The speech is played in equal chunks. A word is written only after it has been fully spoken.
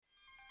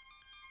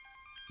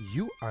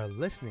You are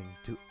listening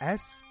to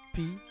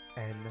SPN,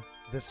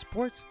 the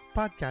Sports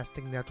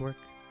Podcasting Network.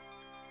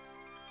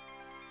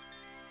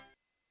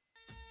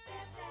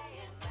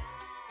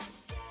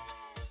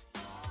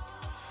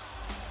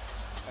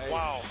 Hey,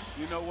 wow.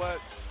 You know what?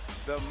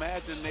 The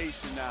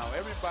imagination now,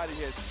 everybody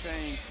has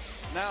changed.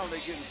 Now they're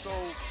getting so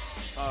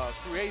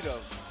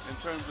creative in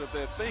terms of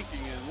their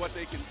thinking and what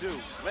they can do.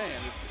 Man,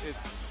 this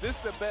is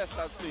the best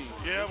I've seen.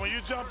 Yeah, when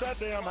you jump that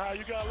damn high,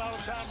 you got a lot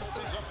of time to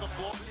think. Up the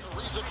floor,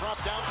 reads a drop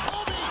down.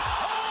 Kobe!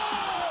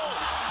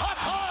 Oh!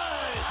 Up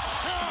high!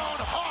 Down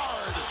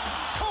hard!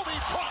 Kobe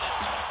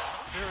Bryant!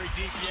 Very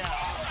deep, yeah.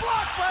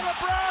 Blocked by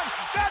LeBron!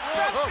 That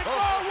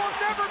basketball will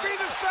never be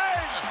the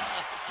same!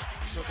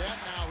 So that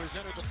now has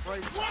entered the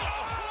fray.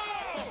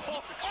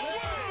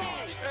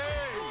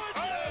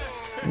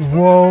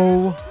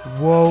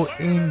 Whoa,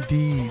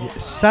 indeed.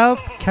 South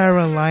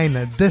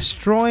Carolina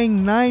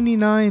destroying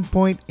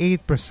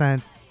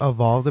 99.8% of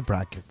all the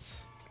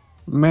brackets.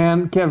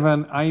 Man,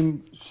 Kevin,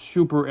 I'm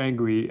super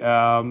angry.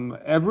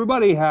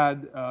 Everybody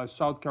had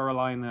South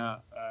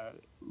Carolina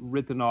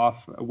written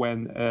off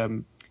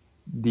when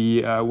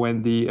the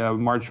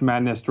March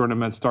Madness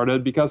tournament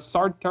started because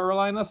South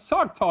Carolina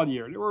sucked all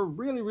year. They were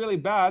really, really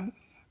bad.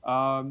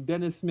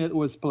 Dennis Smith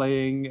was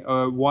playing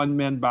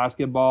one-man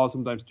basketball,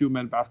 sometimes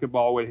two-man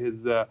basketball with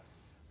his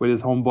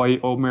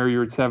homeboy Omer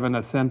Yurtseven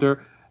at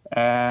center,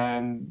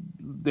 and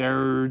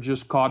they're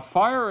just caught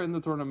fire in the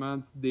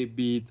tournament. They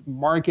beat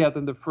Marquette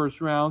in the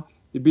first round.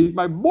 They beat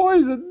my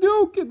boys at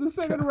Duke in the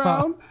second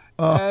round,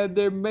 and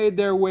they made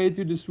their way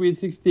to the Sweet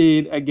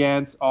 16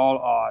 against all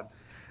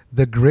odds.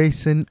 The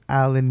Grayson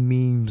Allen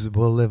memes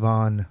will live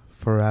on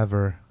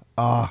forever.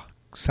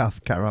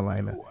 South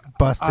Carolina.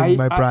 Busted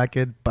my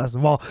bracket.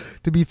 Well,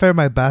 to be fair,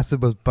 my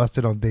basket was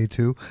busted on day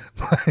 2.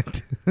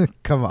 But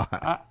come on.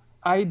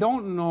 I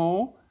don't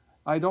know.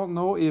 I don't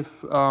know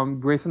if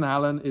Grayson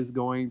Allen is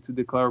going to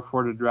declare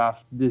for the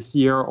draft this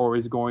year or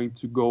is going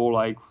to go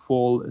like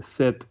full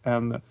sit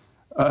and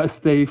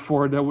stay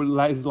for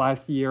his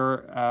last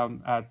year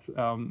at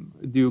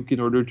Duke in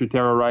order to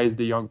terrorize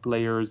the young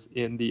players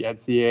in the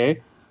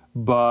NCAA.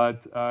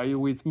 But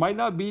it might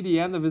not be the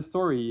end of his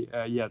story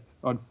yet,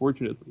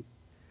 unfortunately.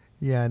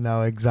 Yeah,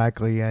 no,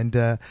 exactly. And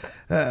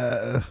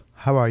how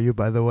are you,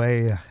 by the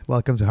way?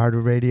 Welcome to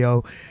Hardwood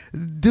Radio.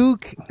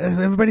 Duke,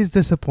 everybody's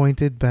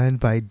disappointed, Ben,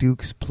 by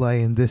Duke's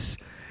play in this,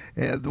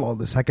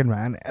 the second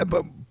round.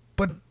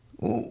 But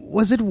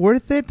was it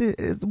worth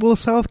it? Will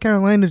South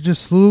Carolina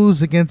just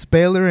lose against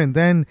Baylor and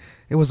then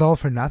it was all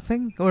for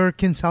nothing? Or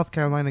can South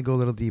Carolina go a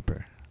little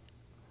deeper?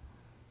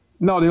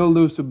 No, they'll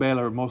lose to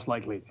Baylor, most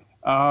likely.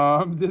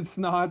 It's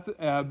not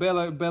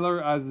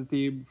Baylor as a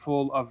team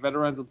full of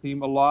veterans, a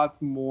team a lot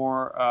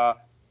more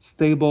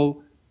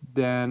stable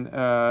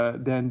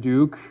than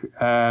Duke,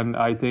 and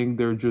I think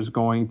they're just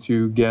going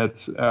to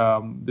get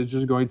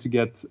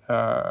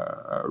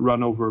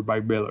run over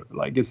by Baylor.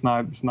 Like it's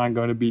not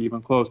going to be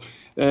even close.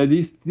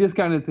 This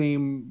kind of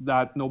team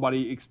that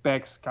nobody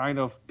expects kind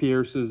of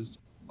pierces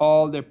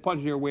they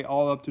punch their way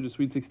all up to the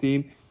Sweet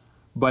 16,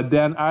 but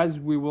then as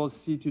we will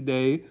see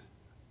today,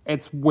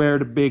 it's where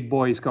the big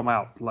boys come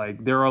out.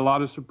 Like there are a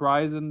lot of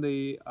surprise in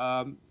the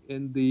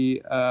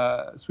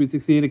Sweet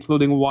 16,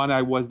 including one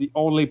I was the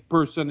only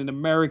person in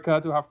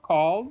America to have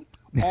called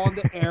on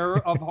the air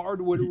of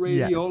Hardwood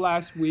Radio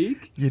last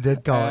week. You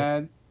did call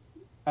it.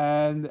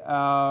 And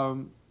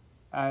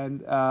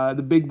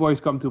the big boys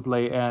come to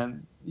play,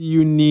 and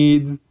you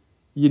need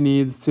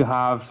to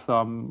have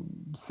some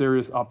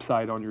serious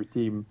upside on your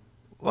team.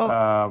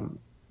 Well.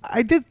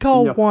 I did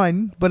call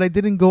one, but I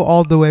didn't go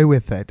all the way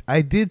with it.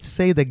 I did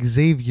say that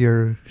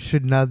Xavier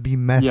should not be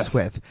messed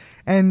with.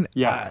 And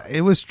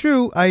it was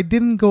true. I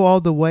didn't go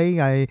all the way.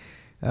 I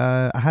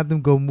had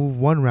them go move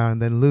one round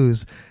and then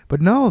lose.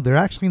 But no, they're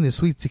actually in the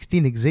Sweet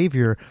 16.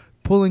 Xavier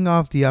pulling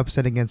off the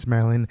upset against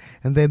Maryland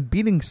and then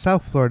beating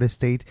South Florida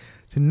State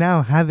to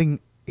now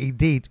having a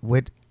date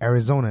with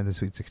Arizona in the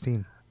Sweet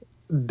 16.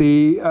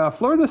 The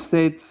Florida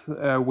State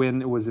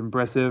win was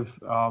impressive.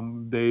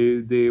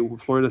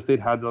 Florida State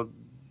had a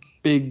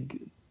big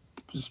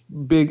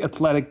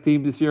athletic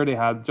team this year. They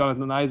had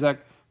Jonathan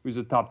Isaac, who's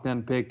a top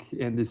 10 pick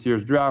in this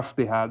year's draft.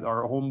 They had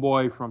our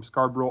homeboy from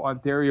Scarborough,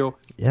 Ontario,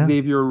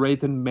 Xavier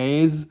Rayton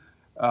Mays.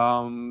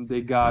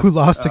 They got who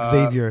lost to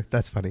Xavier.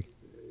 That's funny.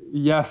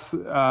 Yes,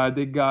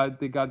 they got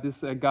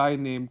this guy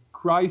named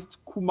Christ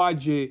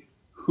Kumaje,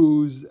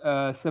 who's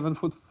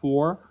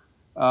 7'4".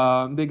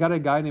 They got a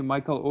guy named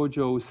Michael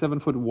Ojo,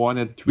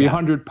 7'1" at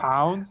 300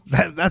 pounds.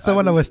 That's the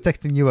one I was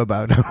texting you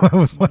about. I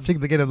was watching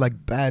the game. I'm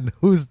like, Ben,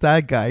 who's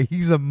that guy?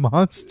 He's a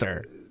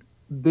monster.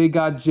 They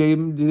got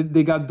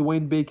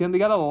Dwayne Bacon. They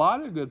got a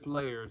lot of good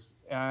players,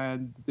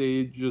 and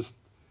Xavier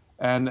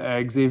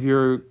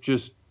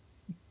just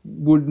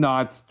would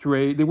not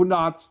stray. They would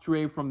not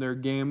stray from their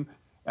game,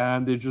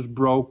 and they just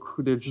broke.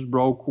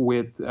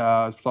 With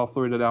South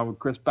Florida down with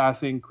crisp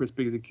passing, crisp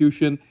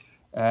execution,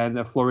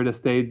 and Florida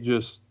State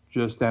just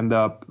end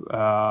up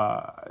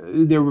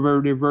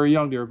they're very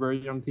young. They're a very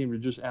young team. They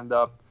just end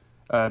up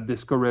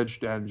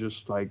discouraged and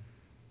just like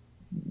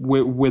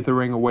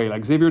withering away.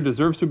 Like Xavier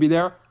deserves to be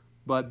there,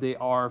 but they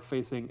are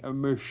facing a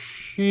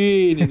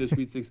machine in the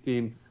Sweet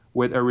 16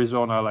 with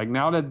Arizona. Like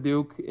now that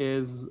Duke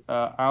is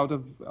out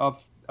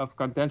of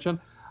contention,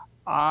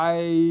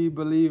 I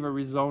believe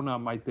Arizona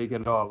might take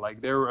it all.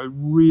 Like they're a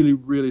really,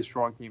 really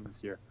strong team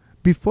this year.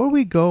 Before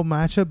we go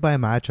matchup by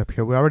matchup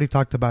here, we already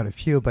talked about a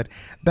few, but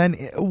Ben,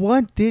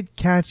 what did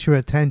catch your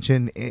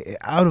attention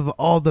out of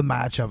all the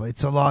matchup?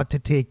 It's a lot to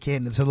take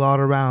in. It's a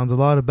lot of rounds, a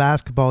lot of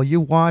basketball. You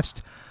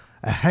watched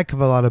a heck of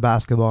a lot of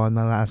basketball in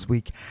the last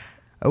week.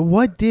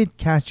 What did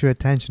catch your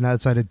attention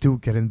outside of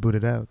Duke getting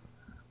booted out?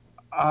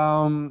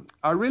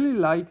 I really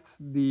liked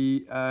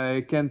the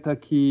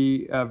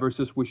Kentucky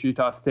versus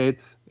Wichita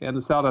State. In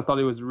the South, I thought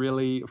it was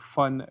really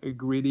fun,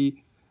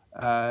 gritty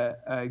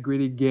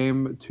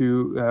game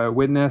to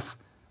witness.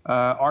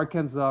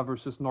 Arkansas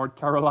versus North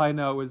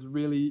Carolina was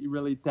really,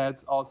 really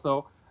tense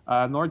also.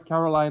 North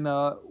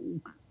Carolina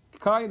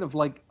kind of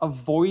like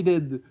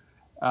avoided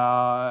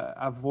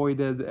a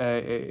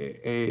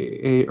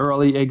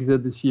early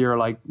exit this year,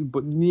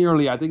 but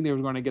nearly. I think they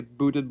were going to get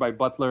booted by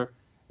Butler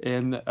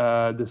in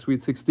the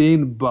Sweet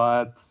 16,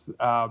 but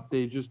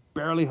they just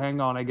barely hang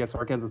on against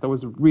Arkansas. That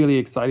was a really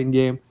exciting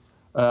game.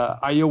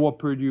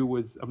 Iowa-Purdue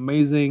was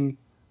amazing.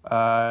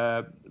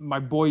 My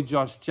boy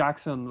Josh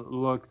Jackson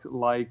looked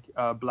like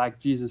Black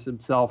Jesus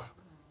himself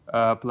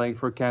playing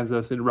for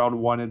Kansas in round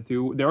 1 and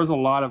 2. There was a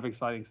lot of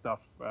exciting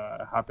stuff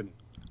happening.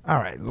 All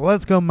right,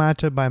 let's go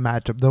matchup by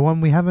matchup. The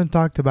one we haven't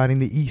talked about in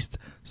the East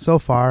so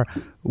far,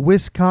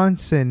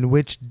 Wisconsin,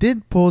 which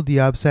did pull the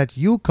upset.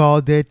 You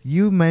called it.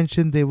 You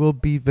mentioned they will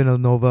beat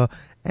Villanova,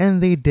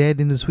 and they did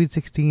in the Sweet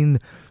 16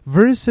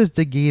 versus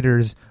the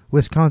Gators.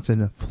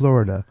 Wisconsin,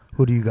 Florida.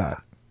 Who do you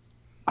got?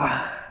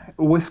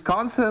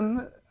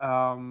 Wisconsin,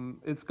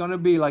 it's going to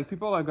be like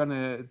people are going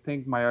to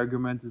think my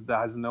argument is that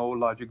has no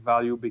logic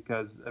value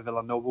because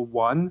Villanova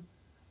won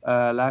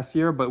last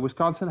year, but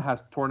Wisconsin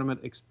has tournament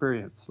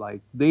experience.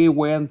 Like they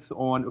went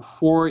on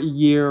 4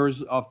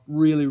 years of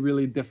really,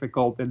 really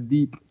difficult and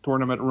deep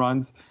tournament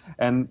runs,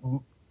 and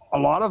a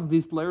lot of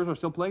these players are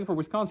still playing for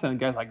Wisconsin.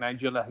 Guys like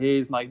Nigel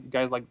Hayes,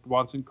 guys like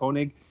Watson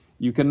Koenig.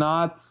 You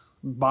cannot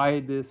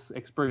buy this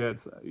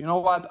experience. You know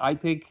what? I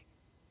think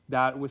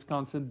that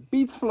Wisconsin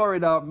beats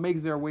Florida,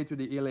 makes their way to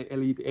the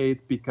Elite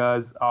Eight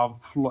because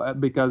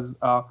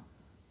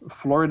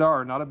Florida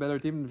are not a better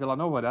team than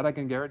Villanova. That I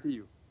can guarantee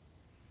you.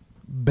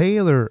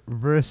 Baylor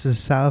versus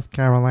South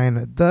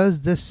Carolina.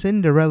 Does the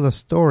Cinderella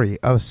story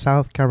of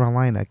South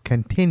Carolina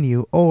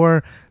continue,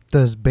 or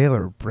does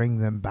Baylor bring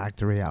them back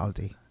to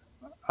reality?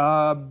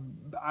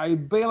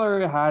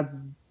 Baylor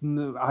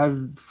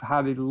I've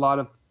had a lot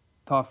of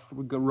tough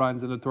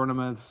runs in the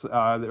tournaments,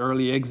 the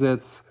early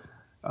exits,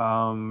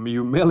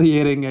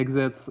 humiliating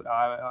exits,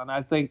 and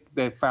I think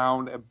they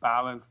found a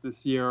balance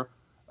this year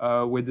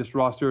with this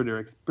roster. They're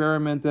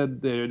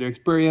experimented, they're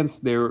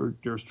experienced, they're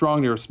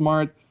strong, they're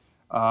smart.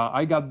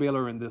 I got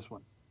Baylor in this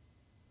one.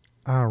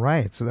 All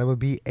right, so that would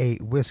be a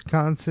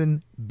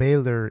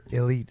Wisconsin-Baylor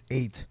Elite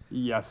Eight.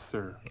 Yes,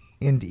 sir.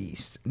 In the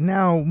East.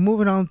 Now,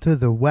 moving on to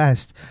the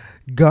West,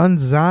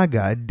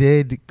 Gonzaga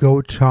did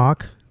go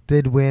chalk,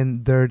 did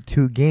win their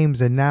 2 games,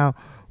 and now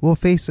will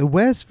face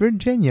West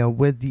Virginia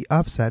with the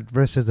upset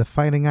versus the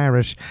Fighting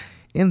Irish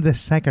in the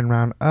second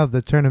round of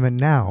the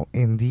tournament, now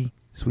in the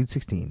Sweet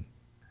 16.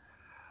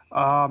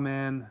 Oh,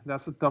 man,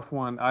 that's a tough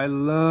one. I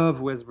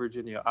love West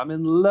Virginia. I'm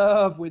in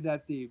love with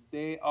that team.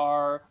 They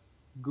are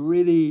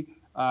gritty.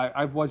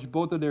 I've watched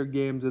both of their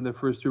games in the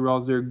first 2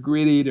 rounds. They're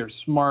gritty. They're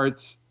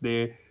smart.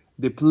 They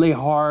play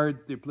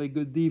hard. They play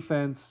good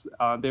defense.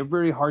 They're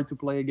very hard to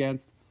play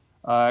against.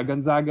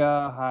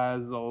 Gonzaga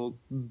has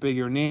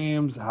bigger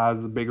names,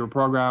 has a bigger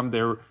program.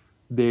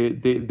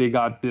 They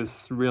got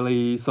this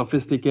really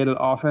sophisticated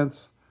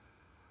offense.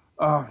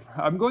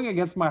 I'm going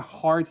against my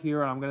heart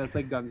here, and I'm going to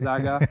take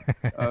Gonzaga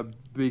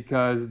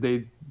because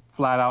they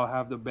flat out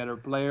have the better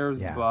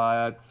players. Yeah.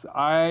 But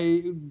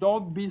I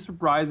don't be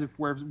surprised if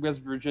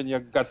West Virginia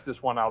gets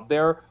this one out.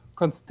 They're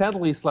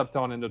constantly slept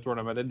on in the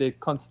tournament, and they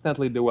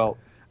constantly do well.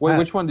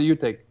 Which one do you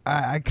take?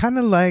 I kind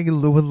of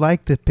would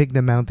like to pick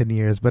the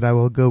Mountaineers, but I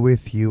will go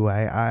with you.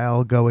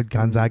 I'll go with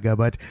Gonzaga.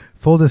 But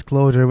full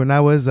disclosure, when I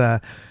was a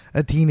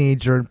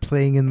teenager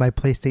playing in my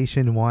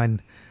PlayStation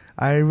 1,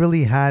 I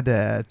really had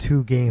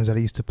 2 games that I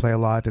used to play a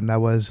lot, and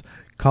that was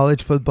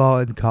college football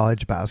and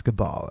college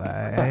basketball.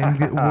 And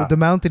the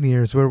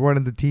Mountaineers were one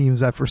of the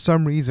teams that for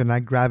some reason I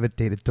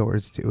gravitated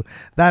towards too.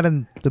 That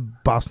and the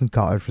Boston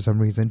College for some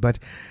reason. But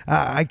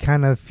I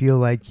kind of feel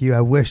like you.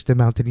 I wish the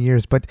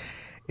Mountaineers, but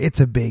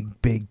it's a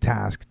big, big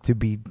task to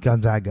beat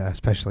Gonzaga,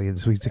 especially in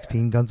the Sweet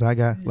 16.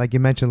 Gonzaga, like you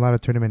mentioned, a lot of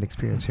tournament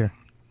experience here.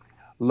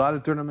 A lot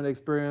of tournament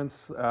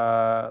experience.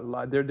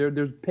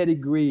 There's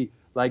pedigree.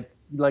 Like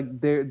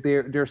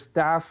their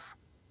staff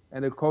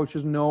and the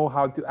coaches know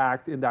how to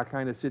act in that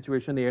kind of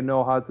situation. They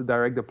know how to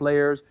direct the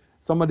players.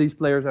 Some of these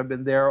players have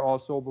been there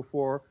also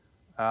before.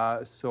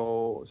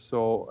 So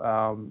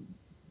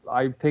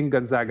I think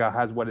Gonzaga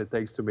has what it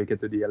takes to make it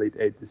to the Elite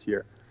Eight this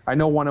year. I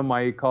know one of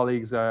my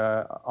colleagues,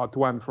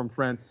 Antoine from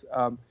France,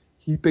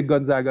 he picked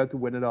Gonzaga to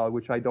win it all,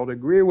 which I don't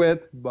agree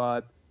with,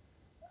 but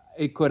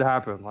it could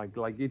happen.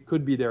 Like it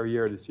could be their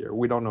year this year.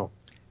 We don't know.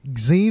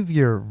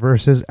 Xavier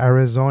versus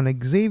Arizona.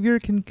 Xavier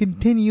can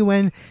continue,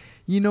 and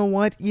you know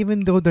what?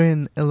 Even though they're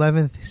in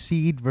 11th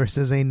seed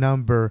versus a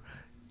number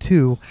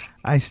 2,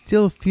 I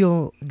still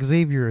feel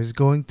Xavier is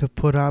going to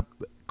put up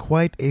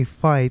quite a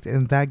fight,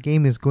 and that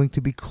game is going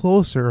to be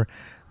closer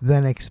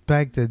than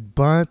expected.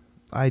 But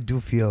I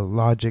do feel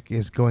logic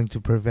is going to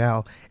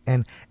prevail,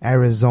 and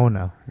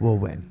Arizona will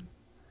win.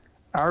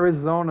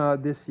 Arizona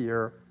this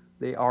year,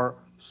 they are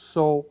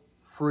so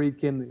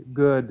freaking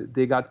good.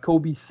 They got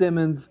Kobe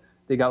Simmons.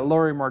 They got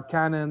Lauri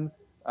Markkanen,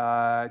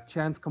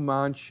 Chance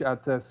Comanche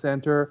at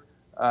center.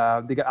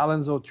 They got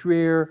Alonzo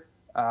Trier,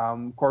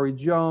 Corey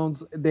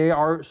Jones. They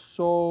are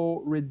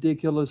so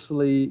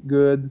ridiculously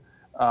good.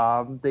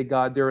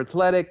 They're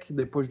athletic.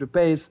 They push the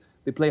pace.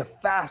 They play a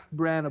fast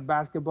brand of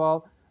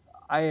basketball.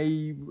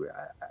 I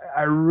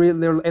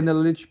really, and the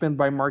linchpin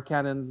by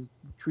Markkanen's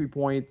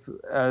 3-point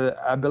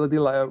ability.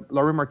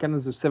 Lauri Markkanen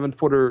is a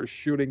 7-footer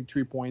shooting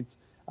 3 points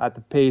at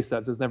the pace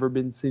that has never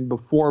been seen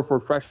before for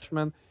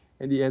freshmen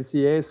in the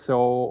NCAA.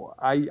 So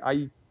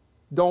I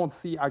don't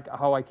see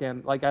how I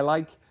can, like, I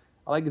like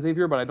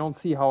Xavier, but I don't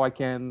see how I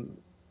can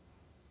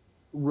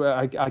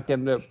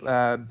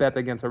bet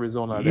against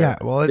Arizona. Yeah,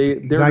 well, they're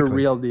exactly the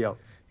real deal.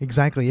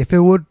 Exactly. If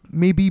it would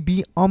maybe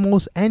be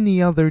almost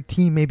any other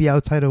team, maybe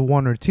outside of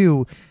 1 or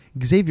 2,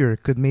 Xavier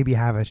could maybe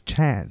have a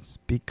chance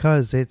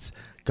because it's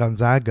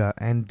Gonzaga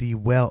and the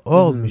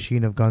well-oiled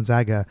machine of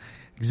Gonzaga.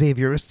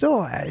 Xavier is still,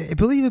 I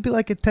believe it'd be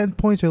like a 10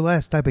 points or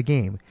less type of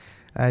game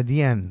at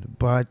the end.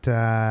 But,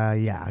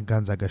 yeah,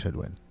 Gonzaga should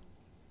win.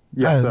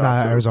 Yes,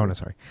 not Arizona,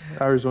 sorry.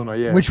 Arizona,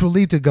 yeah. Which will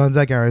lead to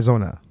Gonzaga,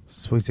 Arizona,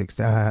 Sweet 6,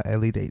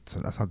 Elite 8, so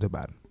that's not too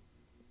bad.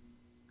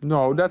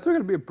 No, that's not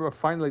going to be a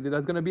fine like that.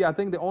 That's going to be, I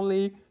think, the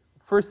only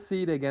first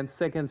seed against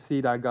second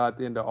seed I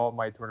got in the All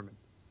Might tournament.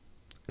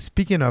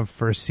 Speaking of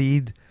first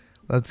seed,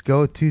 let's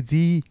go to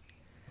the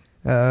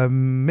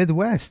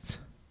Midwest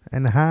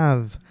and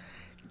have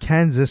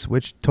Kansas,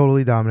 which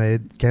totally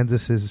dominated.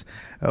 Kansas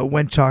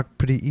went chalk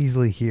pretty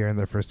easily here in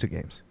their first 2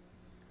 games.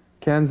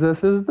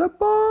 Kansas is the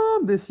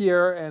bomb this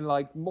year, and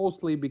like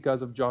mostly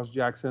because of Josh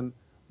Jackson,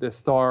 the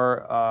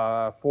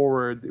star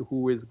forward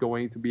who is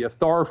going to be a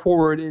star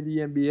forward in the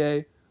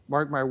NBA.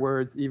 Mark my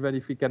words, even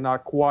if he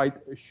cannot quite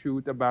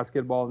shoot a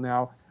basketball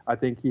now, I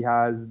think he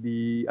has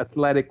the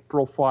athletic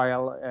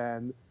profile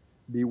and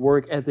the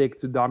work ethic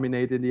to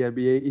dominate in the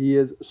NBA. He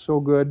is so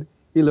good.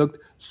 He looked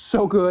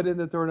so good in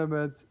the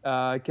tournament.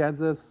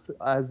 Kansas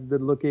has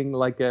been looking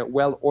like a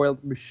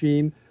well-oiled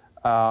machine.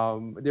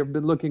 They've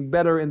been looking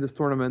better in this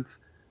tournament.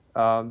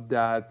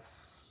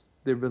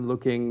 They've been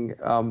looking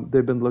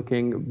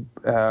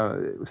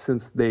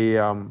since they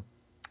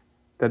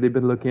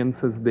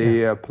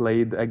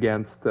played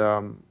against.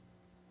 What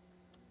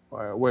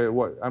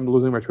I'm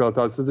losing my trail of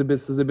thought. Since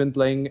they've been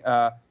playing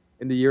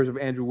in the years of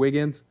Andrew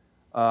Wiggins,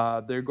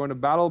 they're going to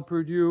battle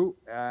Purdue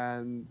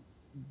and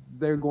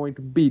they're going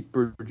to beat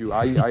Purdue.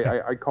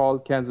 I call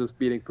Kansas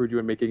beating Purdue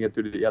and making it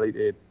to the Elite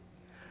Eight.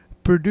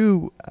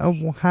 Purdue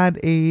had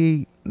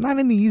not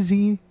an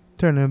easy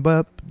tournament,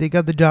 but they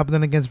got the job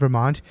done against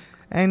Vermont.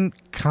 And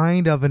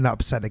kind of an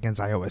upset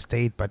against Iowa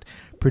State, but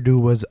Purdue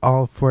was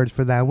all for it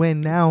for that win.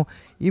 Now,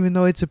 even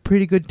though it's a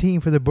pretty good team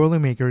for the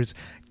Boilermakers,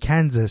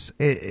 Kansas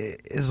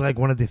is like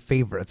one of the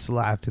favorites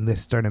left in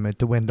this tournament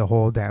to win the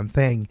whole damn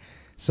thing.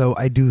 So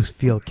I do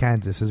feel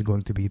Kansas is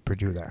going to beat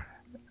Purdue there.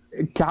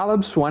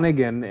 Caleb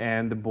Swanigan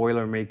and the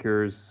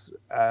Boilermakers,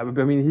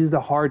 he's the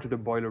heart of the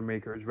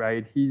Boilermakers,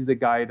 right? He's the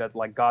guy that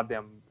got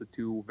them the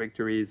 2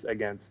 victories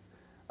against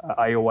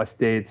Iowa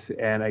State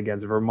and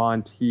against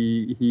Vermont.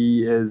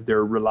 He is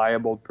their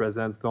reliable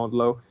presence down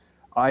low.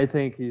 I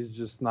think he's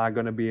just not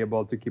going to be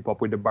able to keep up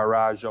with the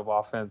barrage of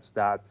offense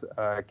that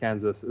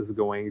Kansas is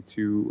going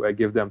to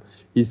give them.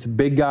 He's a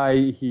big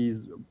guy.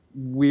 He's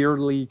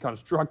weirdly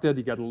constructed.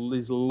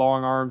 He's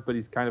long armed, but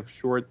he's kind of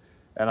short.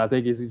 And I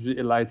think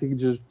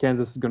just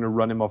Kansas is going to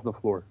run him off the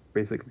floor,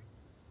 basically.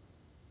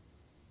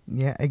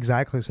 Yeah,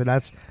 exactly. So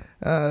that's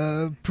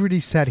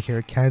pretty set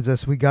here,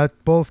 Kansas. We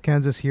got both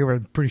Kansas here.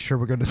 I'm pretty sure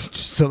we're going to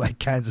select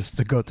Kansas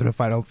to go to the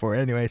Final Four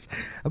anyways.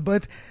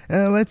 But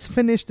let's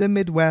finish the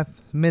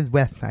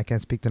Midwest. I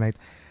can't speak tonight.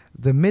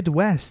 The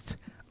Midwest,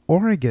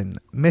 Oregon,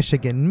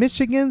 Michigan.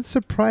 Michigan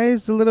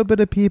surprised a little bit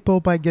of people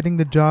by getting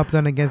the job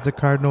done against the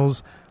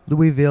Cardinals,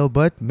 Louisville,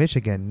 but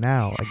Michigan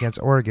now against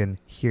Oregon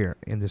here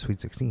in the Sweet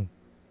 16.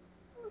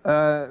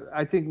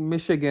 I think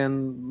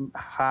Michigan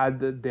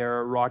had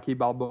their Rocky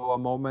Balboa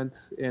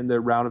moment in the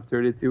round of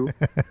 32.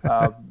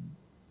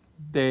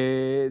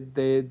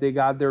 They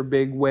got their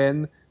big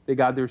win. They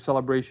got their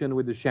celebration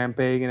with the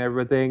champagne and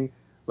everything.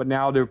 But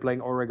now they're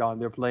playing Oregon.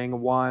 They're playing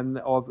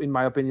in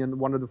my opinion,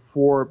 one of the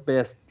 4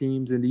 best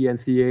teams in the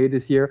NCAA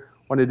this year.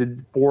 One of the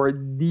 4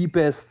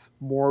 deepest,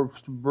 more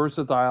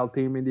versatile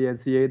team in the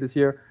NCAA this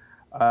year.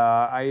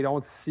 I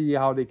don't see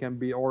how they can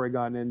beat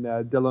Oregon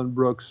and Dillon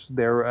Brooks,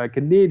 their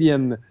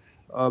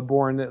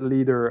Canadian-born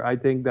leader. I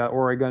think that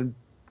Oregon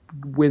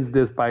wins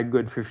this by a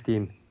good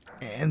 15.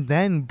 And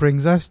then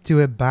brings us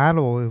to a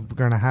battle we're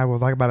going to have. We'll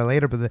talk about it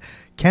later. But the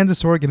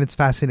Kansas-Oregon, it's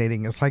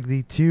fascinating. It's like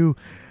the two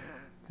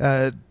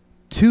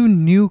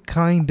new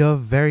kind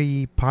of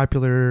very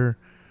popular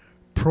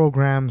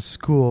program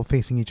school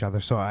facing each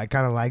other. So I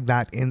kind of like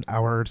that in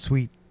our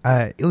sweet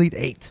Elite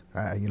Eight.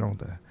 All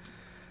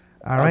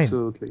right.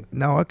 Absolutely.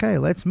 Now, okay,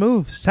 let's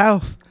move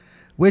south,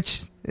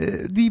 which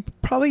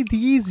probably the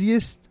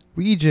easiest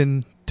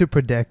region to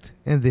predict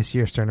in this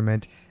year's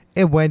tournament.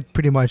 It went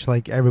pretty much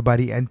like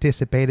everybody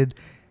anticipated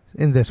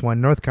in this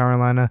one. North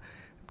Carolina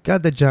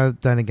got the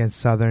job done against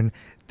Southern,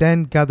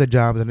 then got the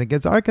job done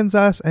against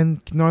Arkansas,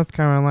 and North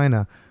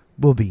Carolina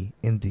will be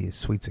in the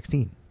Sweet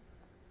 16.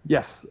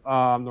 Yes,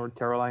 North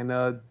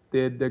Carolina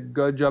did a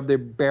good job. They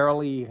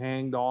barely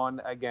hanged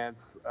on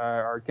against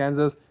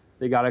Arkansas.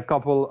 They got a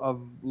couple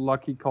of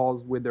lucky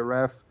calls with the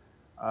ref.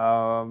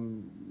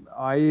 I'm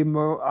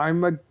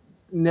a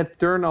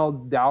eternal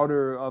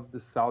doubter of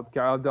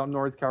the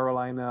North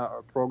Carolina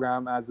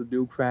program as a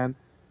Duke fan.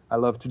 I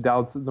love to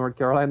doubt North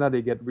Carolina.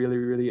 They get really,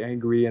 really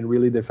angry and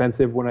really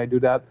defensive when I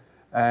do that.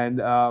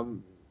 And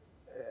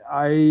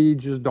I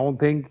just don't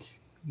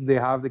think they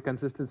have the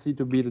consistency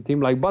to beat a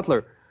team like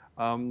Butler.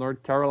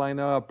 North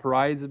Carolina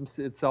prides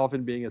itself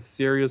in being a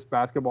serious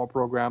basketball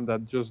program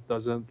that just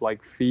doesn't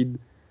feed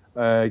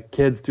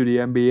kids to the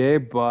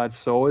NBA, but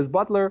so is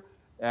Butler.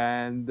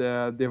 And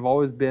they've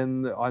always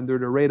been under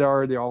the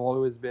radar. They've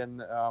always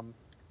been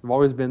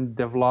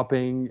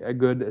developing a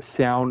good,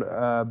 sound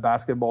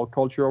basketball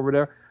culture over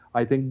there.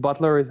 I think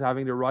Butler is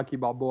having the Rocky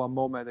Balboa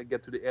moment and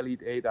get to the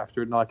Elite Eight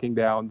after knocking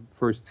down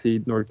first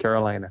seed North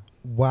Carolina.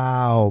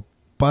 Wow,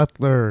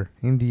 Butler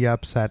in the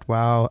upset.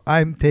 Wow,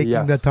 I'm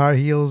taking the Tar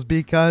Heels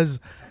because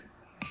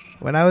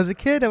when I was a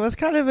kid, I was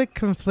kind of a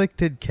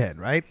conflicted kid,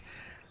 right?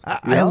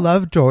 I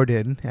love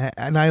Jordan,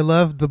 and I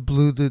love the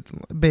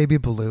baby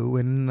blue,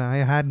 and I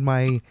had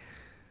my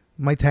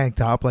tank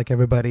top like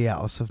everybody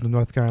else of the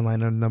North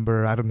Carolina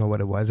number. I don't know what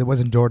it was. It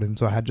wasn't Jordan,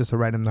 so I had just a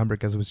random number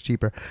because it was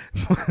cheaper.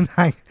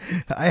 I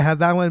had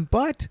that one,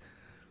 but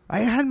I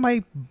had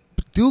my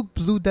Duke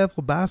Blue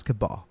Devil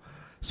basketball.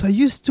 So I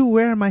used to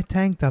wear my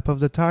tank top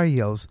of the Tar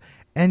Heels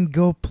and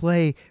go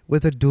play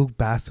with a Duke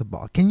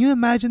basketball. Can you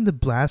imagine the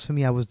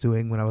blasphemy I was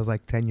doing when I was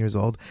 10 years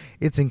old?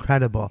 It's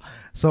incredible.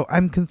 So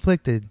I'm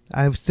conflicted.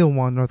 I still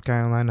want North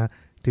Carolina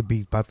to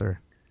beat Butler.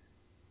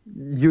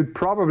 You'd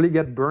probably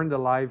get burned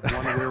alive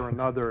one way or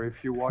another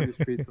if you walk the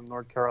streets of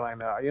North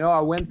Carolina.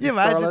 I went to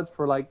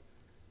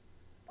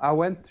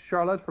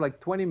Charlotte for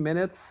 20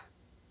 minutes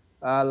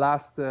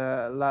last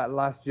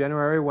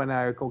January when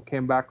I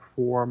came back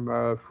from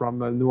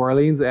New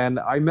Orleans, and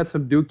I met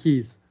some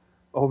Dukies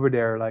over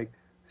there,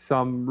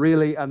 some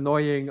really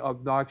annoying,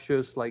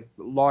 obnoxious,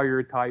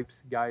 lawyer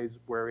types guys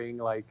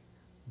wearing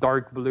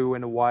dark blue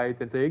and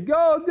white and saying,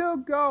 "Go,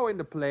 Duke, go," in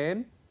the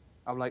plane.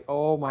 I'm like,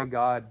 oh my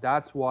God,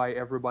 that's why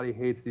everybody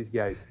hates these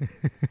guys.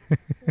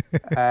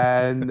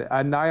 and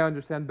I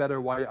understand better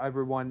why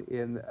everyone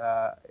in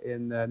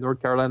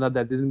North Carolina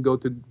that didn't go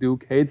to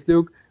Duke hates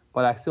Duke,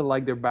 but I still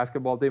like their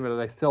basketball team, and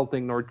I still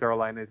think North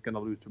Carolina is going to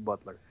lose to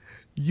Butler.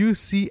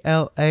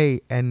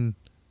 UCLA and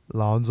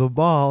Lonzo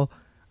Ball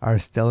are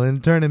still in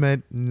the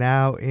tournament,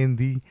 now in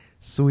the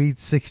Sweet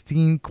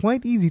 16.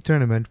 Quite easy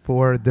tournament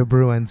for the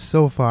Bruins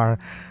so far.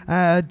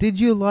 Did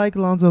you like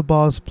Lonzo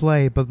Ball's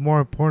play? But more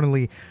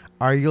importantly,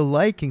 are you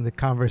liking the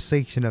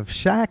conversation of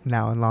Shaq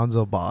now and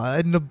Lonzo Ball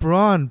and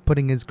LeBron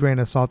putting his grain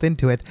of salt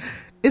into it?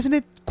 Isn't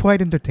it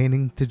quite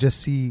entertaining to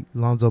just see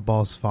Lonzo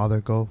Ball's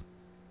father go?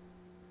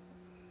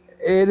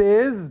 It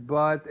is,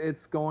 but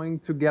it's going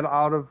to get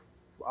out of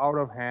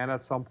hand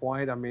at some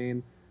point. I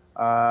mean,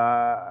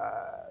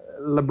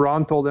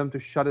 LeBron told him to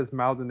shut his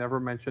mouth and never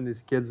mention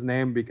his kid's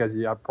name because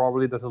he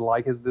probably doesn't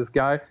like this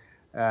guy.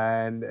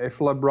 And if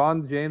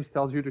LeBron James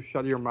tells you to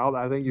shut your mouth,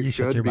 I think you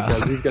should,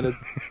 because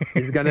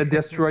he's gonna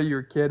destroy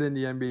your kid in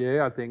the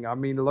NBA. I'm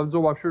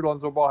sure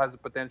Lonzo Ball has the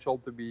potential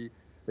to be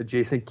a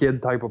Jason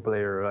Kidd type of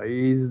player.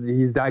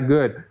 He's that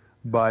good.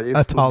 But if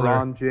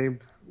LeBron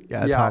James,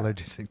 taller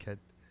Jason Kidd.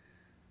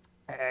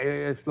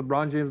 If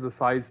LeBron James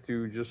decides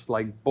to just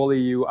bully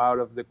you out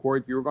of the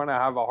court, you're gonna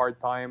have a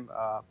hard time.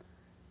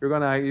 You're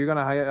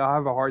gonna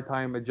have a hard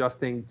time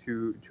adjusting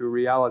to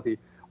reality.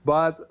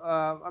 But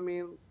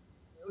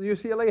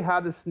UCLA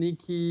had a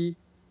sneaky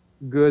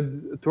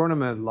good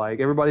tournament.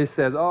 Everybody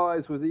says, oh,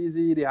 this was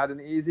easy. They had an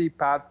easy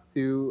path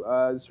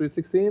to Sweet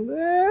 16.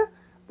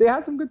 They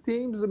had some good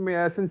teams.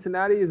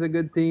 Cincinnati is a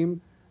good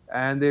team,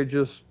 and they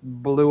just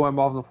blew them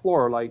off the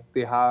floor.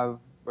 They have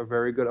a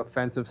very good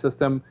offensive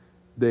system.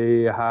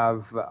 They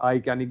have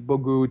Ike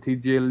Anigbogu,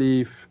 TJ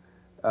Leaf,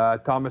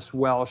 Thomas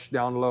Welsh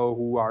down low,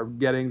 who are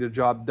getting the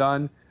job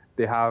done.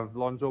 They have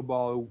Lonzo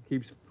Ball, who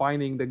keeps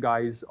finding the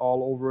guys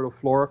all over the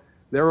floor.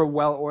 They're a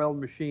well-oiled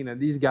machine, and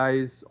these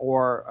guys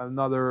are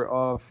another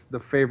of the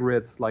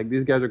favorites.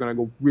 These guys are going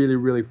to go really,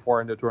 really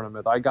far in the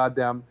tournament. I got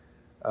them.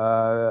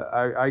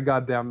 I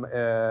got them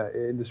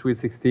in the Sweet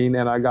 16,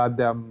 and I got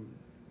them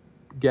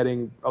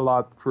getting a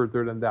lot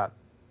further than that.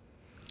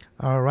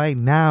 All right,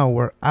 now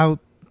we're out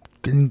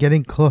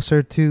getting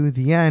closer to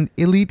the end.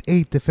 Elite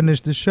Eight to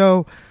finish the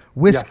show.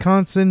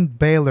 Wisconsin,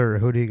 Baylor.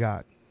 Who do you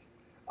got?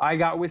 I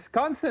got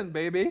Wisconsin,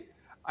 baby.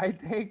 I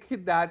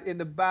think that in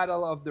the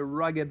battle of the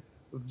rugged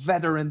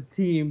veteran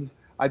teams,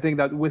 I think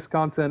that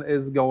Wisconsin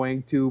is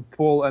going to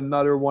pull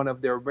another one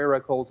of their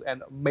miracles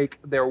and make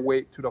their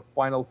way to the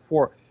Final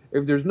Four.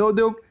 If there's no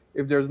Duke,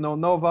 if there's no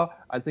Nova,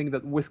 I think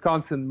that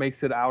Wisconsin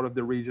makes it out of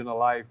the region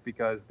alive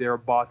because they're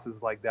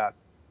bosses like that.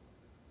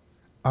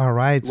 All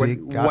right. So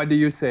what do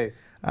you say?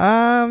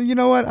 You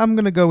know what? I'm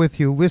going to go with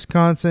you.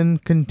 Wisconsin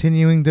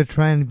continuing the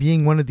trend,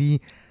 being one of the,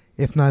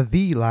 if not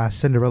the last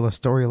Cinderella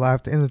story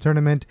left in the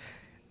tournament.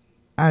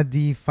 At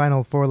the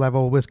Final Four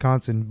level,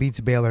 Wisconsin beats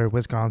Baylor.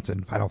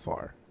 Wisconsin, Final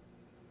Four.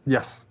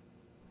 Yes.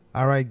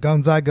 All right,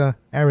 Gonzaga,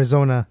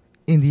 Arizona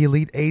in the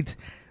Elite Eight.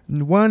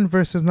 1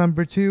 versus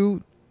number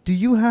 2. Do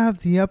you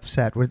have the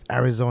upset with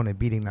Arizona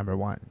beating number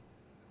 1?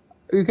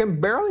 You can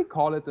barely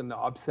call it an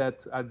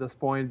upset at this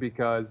point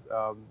because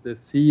the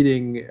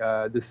seeding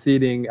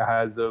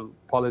has a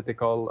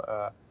political,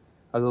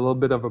 has a little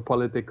bit of a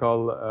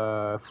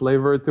political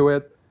flavor to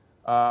it.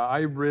 I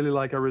really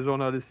like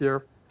Arizona this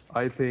year.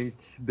 I think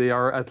they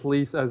are at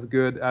least as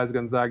good as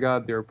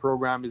Gonzaga. Their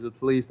program is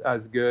at least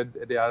as good.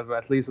 They have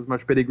at least as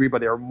much pedigree,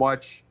 but they are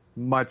much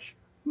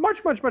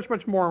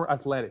more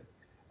athletic.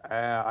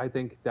 I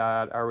think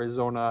that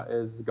Arizona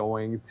is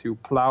going to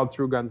plow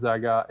through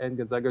Gonzaga, and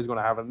Gonzaga is going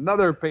to have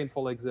another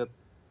painful exit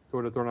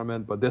to the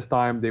tournament, but this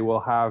time they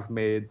will have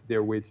made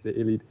their way to the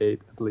Elite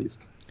Eight at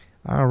least.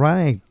 All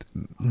right.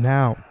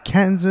 Now,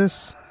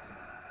 Kansas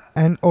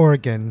and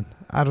Oregon.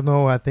 I don't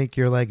know. I think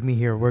you're like me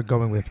here. We're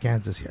going with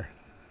Kansas here.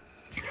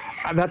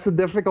 That's a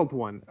difficult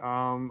one.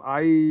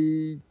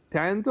 I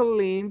tend to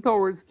lean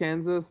towards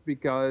Kansas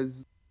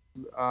because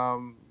there's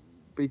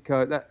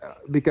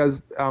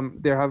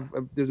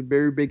a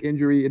very big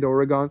injury in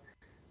Oregon.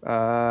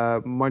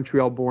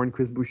 Montreal-born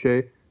Chris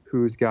Boucher,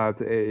 who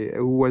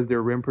was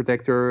their rim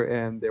protector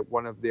and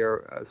one of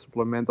their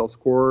supplemental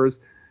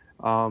scorers.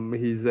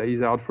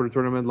 He's out for the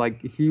tournament.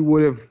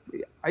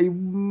 I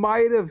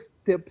might have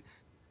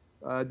tipped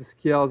the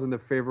scales in the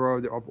favor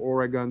of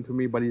Oregon to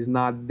me, but he's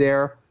not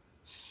there.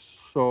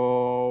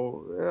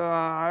 So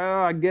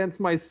against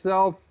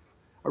myself,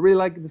 I really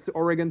like this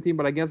Oregon team,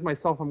 but against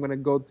myself, I'm going to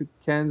go to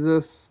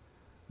Kansas.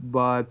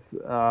 But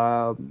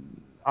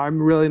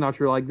I'm really not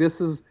sure. Like this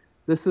is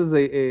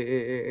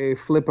a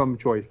flip-em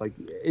choice. Like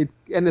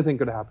anything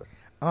could happen.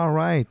 All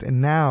right,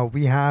 and now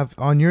we have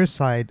on your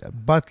side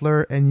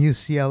Butler and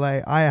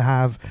UCLA. I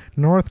have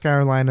North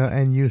Carolina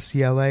and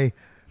UCLA.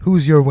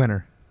 Who's your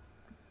winner?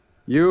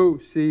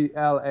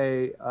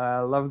 UCLA.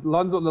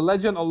 The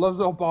legend of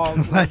Lonzo Ball.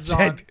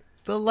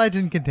 The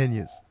legend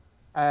continues.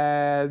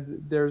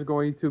 And there's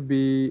going to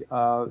be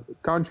a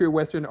country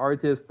western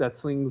artist that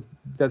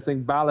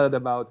sing ballad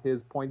about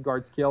his point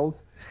guard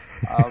skills.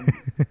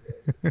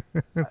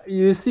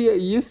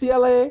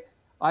 UCLA,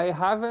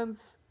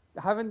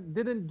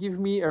 didn't give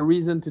me a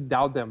reason to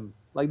doubt them.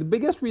 Like the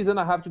biggest reason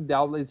I have to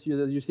doubt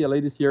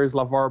UCLA this year is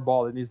LeVar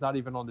Ball, and he's not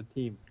even on the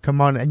team.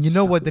 Come on, and you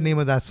know what the name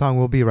of that song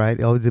will be, right?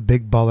 It'll be the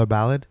Big Baller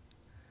Ballad.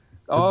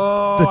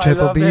 The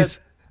Triple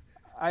B's.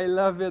 I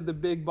love it, the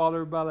Big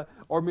Baller Ballad.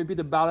 Or maybe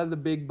the Ballad of the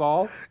Big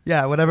Ball.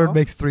 Yeah, whatever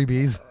makes 3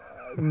 B's.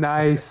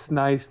 Nice.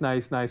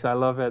 I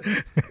love it.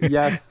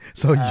 Yes.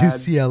 So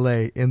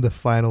UCLA in the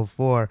Final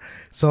Four.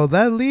 So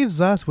that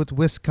leaves us with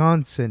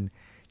Wisconsin,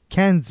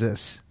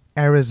 Kansas,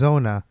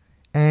 Arizona,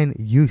 and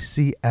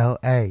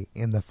UCLA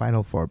in the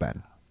Final Four,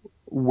 Ben.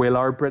 Will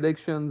our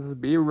predictions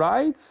be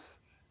right?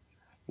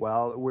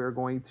 Well, we're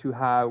going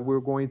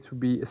to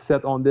be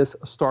set on this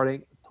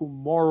starting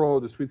tomorrow.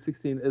 The Sweet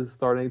 16 is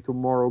starting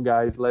tomorrow,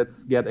 guys.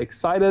 Let's get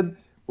excited.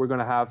 We're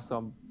going to have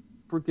some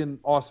freaking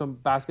awesome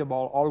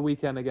basketball all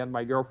weekend. Again,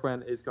 my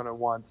girlfriend is going to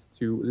want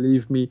to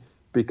leave me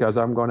because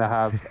I'm going to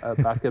have a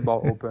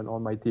basketball open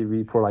on my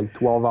TV for like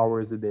 12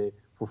 hours a day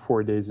for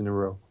 4 days in a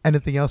row.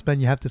 Anything else,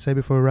 Ben, you have to say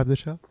before we wrap the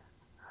show?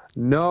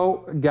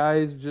 No,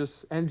 guys,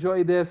 just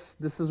enjoy this.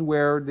 This is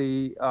where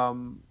the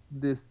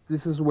this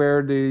is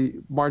where the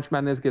March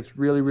Madness gets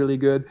really, really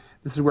good.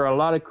 This is where a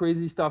lot of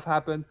crazy stuff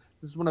happens.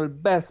 This is one of the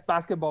best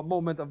basketball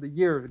moments of the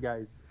year,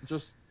 guys.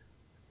 Just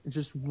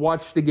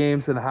watch the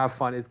games and have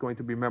fun. It's going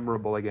to be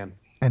memorable again.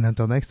 And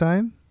until next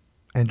time,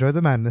 enjoy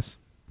the madness.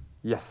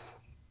 Yes.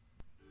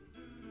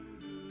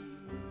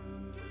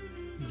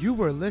 You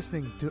were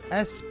listening to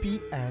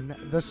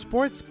SPN, the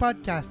Sports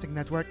Podcasting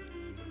Network.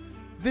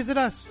 Visit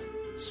us,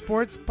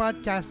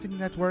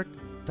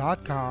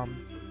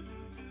 sportspodcastingnetwork.com.